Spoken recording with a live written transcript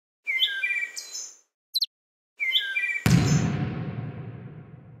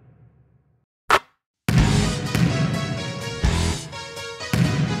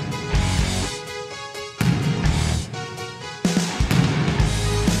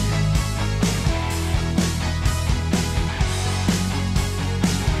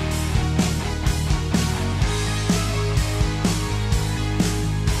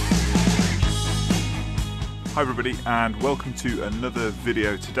Hi everybody and welcome to another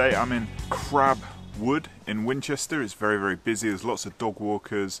video. Today I'm in Crab Wood in Winchester. It's very busy. There's lots of dog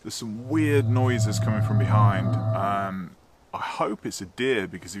walkers. There's some weird noises coming from behind. I hope it's a deer,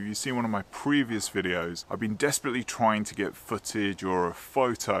 because if you've seen one of my previous videos, I've been desperately trying to get footage or a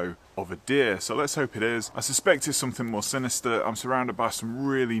photo of a deer, so let's hope it is. I suspect it's something more sinister. I'm surrounded by some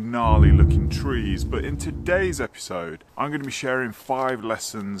really gnarly looking trees, but in today's episode I'm going to be sharing 5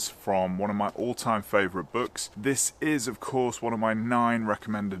 lessons from one of my all-time favourite books. This is of course one of my 9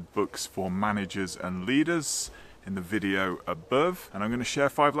 recommended books for managers and leaders in the video above, and I'm going to share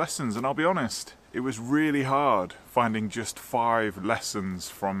 5 lessons, and I'll be honest, it was really hard finding just 5 lessons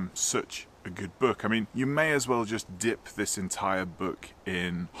from such a good book. I mean, you may as well just dip this entire book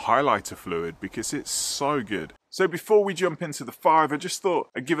in highlighter fluid because it's so good. So before we jump into the 5, I just thought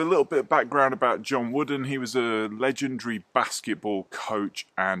I'd give a little bit of background about John Wooden. He was a legendary basketball coach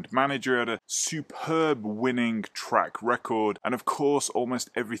and manager, had a superb winning track record, and of course almost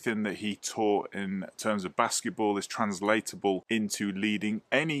everything that he taught in terms of basketball is translatable into leading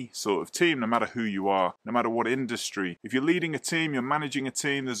any sort of team, no matter who you are, no matter what industry. If you're leading a team, you're managing a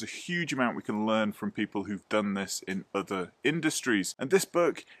team, there's a huge amount we can learn from people who've done this in other industries. And this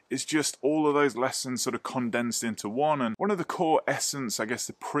book is just all of those lessons sort of condensed into one. And one of the core essence, I guess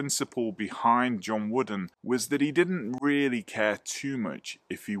the principle behind John Wooden, was that he didn't really care too much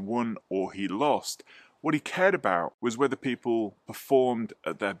if he won or he lost. What he cared about was whether people performed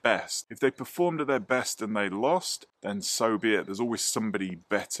at their best. If they performed at their best and they lost, then so be it. There's always somebody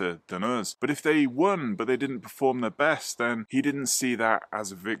better than us. But if they won but they didn't perform their best, then he didn't see that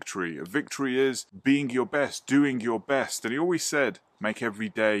as a victory. A victory is being your best, doing your best. And he always said, make every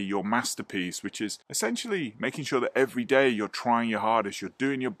day your masterpiece, which is essentially making sure that every day you're trying your hardest, you're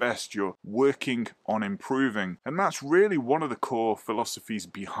doing your best, you're working on improving. And that's really one of the core philosophies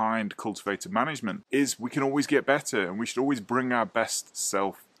behind Cultivated Management, is we can always get better and we should always bring our best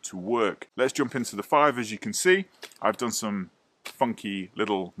self to work. Let's jump into the 5. As you can see, I've done some funky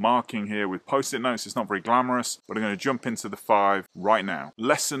little marking here with post-it notes. It's not very glamorous, but I'm going to jump into the 5 right now.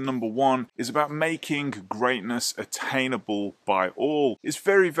 Lesson number 1 is about making greatness attainable by all. It's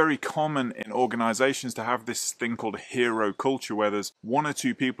very common in organizations to have this thing called a hero culture, where there's 1 or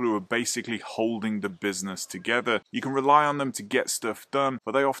 2 people who are basically holding the business together. You can rely on them to get stuff done,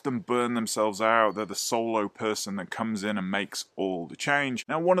 but they often burn themselves out. They're the solo person that comes in and makes all the change.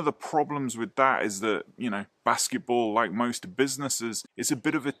 Now, one of the problems with that is that, basketball, like most businesses, is a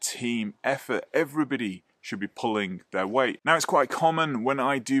bit of a team effort. Everybody should be pulling their weight. Now, it's quite common when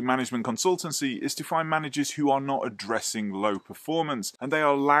I do management consultancy is to find managers who are not addressing low performance, and they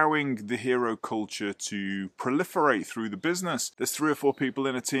are allowing the hero culture to proliferate through the business. There's 3 or 4 people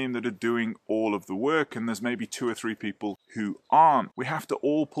in a team that are doing all of the work, and there's maybe 2 or 3 people who aren't. We have to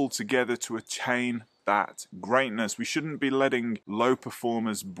all pull together to attain that greatness. We shouldn't be letting low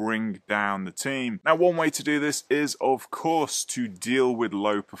performers bring down the team. Now, one way to do this is, of course, to deal with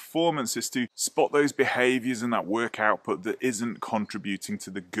low performance, is to spot those behaviors and that work output that isn't contributing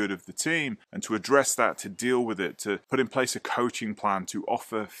to the good of the team, and to address that, to deal with it, to put in place a coaching plan, to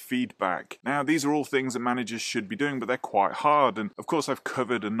offer feedback. Now, these are all things that managers should be doing, but they're quite hard. And of course, I've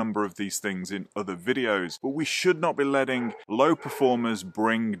covered a number of these things in other videos, but we should not be letting low performers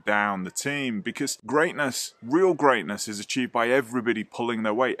bring down the team, because greatness, real greatness, is achieved by everybody pulling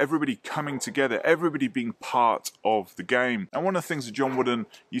their weight, everybody coming together, everybody being part of the game. And one of the things that John Wooden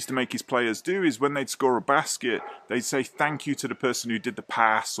used to make his players do is when they'd score a basket, they'd say thank you to the person who did the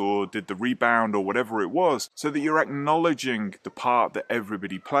pass or did the rebound or whatever it was, so that you're acknowledging the part that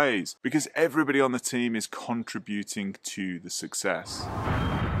everybody plays, because everybody on the team is contributing to the success.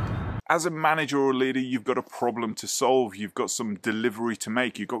 As a manager or a leader, you've got a problem to solve, you've got some delivery to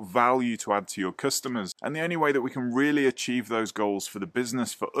make, you've got value to add to your customers. And the only way that we can really achieve those goals for the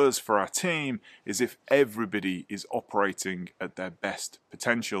business, for us, for our team, is if everybody is operating at their best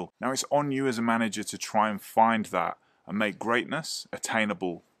potential. Now, it's on you as a manager to try and find that and make greatness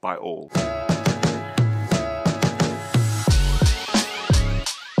attainable by all.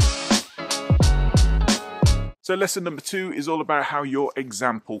 So lesson number 2 is all about how your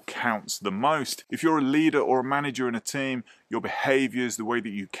example counts the most. If you're a leader or a manager in a team, your behaviors, the way that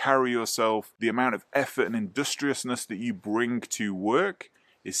you carry yourself, the amount of effort and industriousness that you bring to work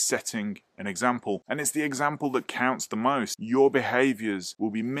is setting an example. And it's the example that counts the most. Your behaviors will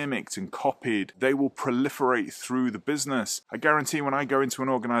be mimicked and copied. They will proliferate through the business. I guarantee when I go into an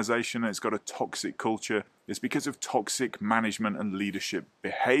organization that's got a toxic culture, it's because of toxic management and leadership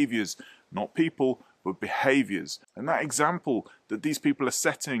behaviors, not people, but behaviors. And that example that these people are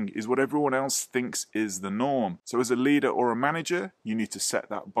setting is what everyone else thinks is the norm. So as a leader or a manager, you need to set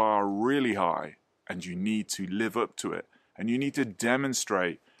that bar really high and you need to live up to it. And you need to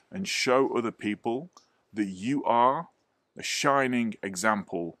demonstrate and show other people that you are a shining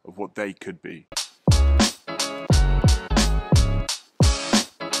example of what they could be.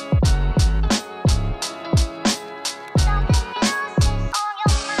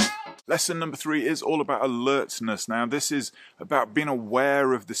 Lesson number 3 is all about alertness. Now, this is about being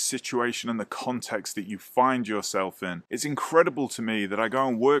aware of the situation and the context that you find yourself in. It's incredible to me that I go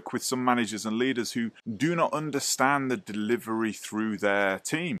and work with some managers and leaders who do not understand the delivery through their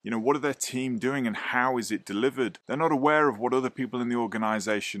team. You know, what are their team doing and how is it delivered? They're not aware of what other people in the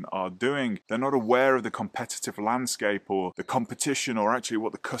organization are doing. They're not aware of the competitive landscape or the competition or actually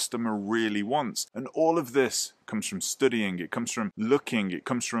what the customer really wants. And all of this comes from studying, it comes from looking, it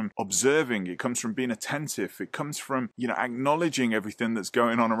comes from observing, it comes from being attentive, it comes from, you know, acknowledging everything that's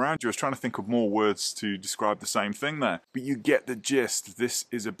going on around you. I was trying to think of more words to describe the same thing there, but you get the gist. This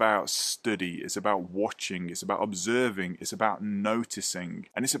is about study, it's about watching, it's about observing, it's about noticing,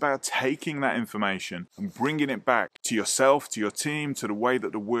 and it's about taking that information and bringing it back to yourself, to your team, to the way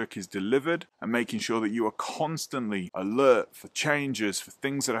that the work is delivered, and making sure that you are constantly alert for changes, for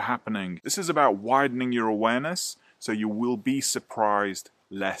things that are happening. This is about widening your awareness so you will be surprised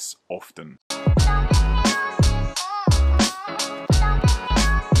less often.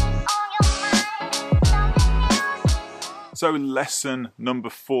 So lesson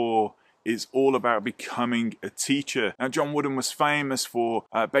number 4 is all about becoming a teacher. Now, John Wooden was famous for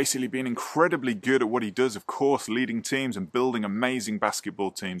basically being incredibly good at what he does, of course, leading teams and building amazing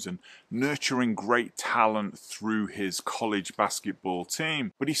basketball teams and nurturing great talent through his college basketball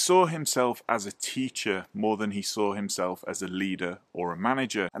team. But he saw himself as a teacher more than he saw himself as a leader or a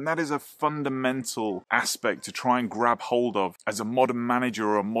manager. And that is a fundamental aspect to try and grab hold of as a modern manager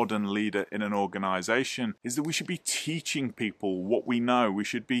or a modern leader in an organization, is that we should be teaching people what we know. We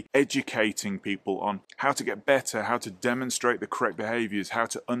should be educating people on how to get better, how to demonstrate the correct behaviors, how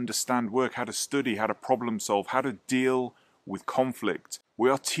to understand work, how to study, how to problem solve, how to deal with conflict. We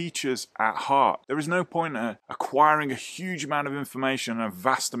are teachers at heart. There is no point in acquiring a huge amount of information and a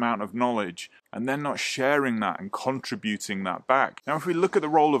vast amount of knowledge and then not sharing that and contributing that back. Now, if we look at the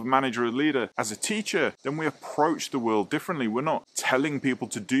role of manager or leader as a teacher, then we approach the world differently. We're not telling people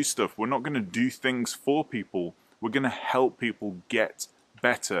to do stuff. We're not going to do things for people. We're going to help people get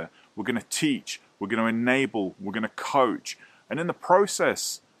better. We're going to teach, we're going to enable, we're going to coach. And in the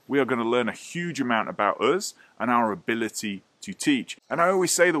process, we are going to learn a huge amount about us and our ability to teach. And I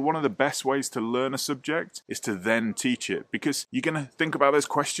always say that one of the best ways to learn a subject is to then teach it, because you're going to think about those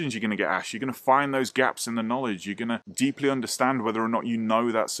questions you're going to get asked. You're going to find those gaps in the knowledge. You're going to deeply understand whether or not you know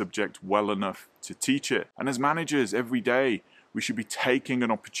that subject well enough to teach it. And as managers, every day, we should be taking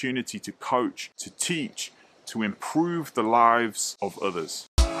an opportunity to coach, to teach, to improve the lives of others.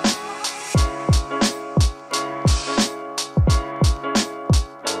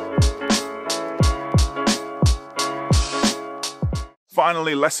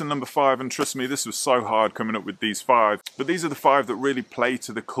 Finally, lesson number 5, and trust me, this was so hard coming up with these 5, but these are the 5 that really play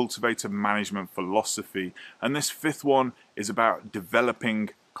to the Cultivated Management philosophy. And this 5th one is about developing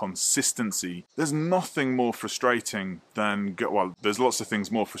consistency. There's nothing more frustrating than, well, there's lots of things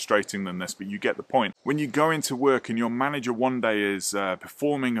more frustrating than this, but you get the point. When you go into work and your manager one day is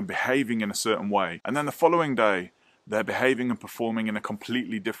performing and behaving in a certain way, and then the following day they're behaving and performing in a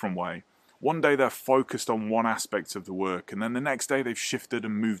completely different way. One day they're focused on one aspect of the work, and then the next day they've shifted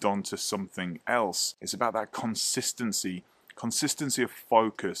and moved on to something else. It's about that consistency. Consistency of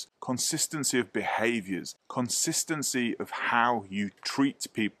focus, consistency of behaviors, consistency of how you treat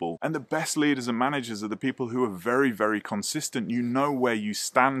people. And the best leaders and managers are the people who are very, very consistent. You know where you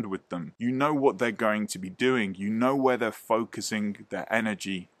stand with them. You know what they're going to be doing. You know where they're focusing their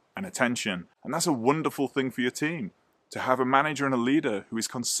energy and attention. And that's a wonderful thing for your team, to have a manager and a leader who is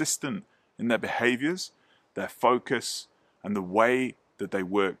consistent in their behaviors, their focus, and the way that they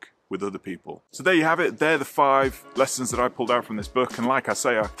work with other people. So there you have it. They're the 5 lessons that I pulled out from this book. And like I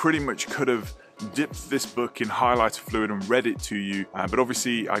say, I pretty much could have dipped this book in highlighter fluid and read it to you, but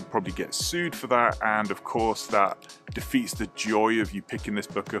obviously I'd probably get sued for that, and of course that defeats the joy of you picking this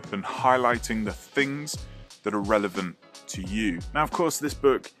book up and highlighting the things that are relevant to you. Now, of course, this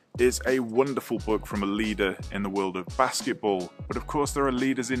book is a wonderful book from a leader in the world of basketball, but of course there are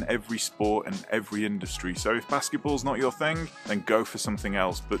leaders in every sport and every industry. So if basketball's not your thing, then go for something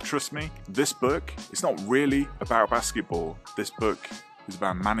else. But trust me, this book is not really about basketball. This book is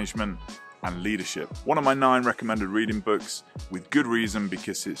about management and leadership. One of my 9 recommended reading books, with good reason,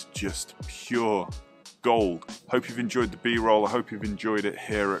 because it's just pure gold. Hope you've enjoyed the B-roll. I hope you've enjoyed it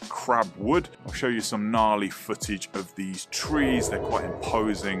here at Crab Wood. I'll show you some gnarly footage of these trees. They're quite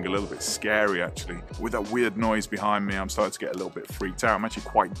imposing, a little bit scary actually. With that weird noise behind me, I'm starting to get a little bit freaked out. I'm actually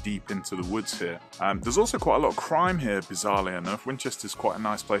quite deep into the woods here. There's also quite a lot of crime here, bizarrely enough. Winchester's quite a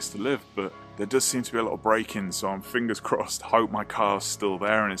nice place to live, but there does seem to be a lot of break-ins, so I'm fingers crossed, hope my car's still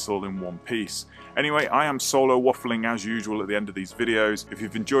there and it's all in one piece. Anyway, I am solo waffling as usual at the end of these videos. If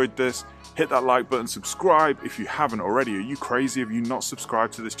you've enjoyed this, hit that like button, subscribe if you haven't already. Are you crazy? Have you not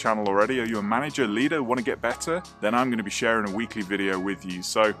subscribed to this channel already? Are you a manager, leader, want to get better? Then I'm going to be sharing a weekly video with you.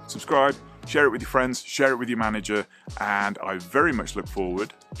 So subscribe, share it with your friends, share it with your manager, and I very much look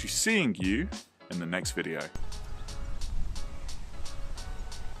forward to seeing you in the next video.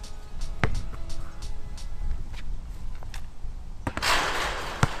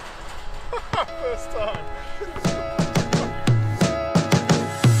 First time.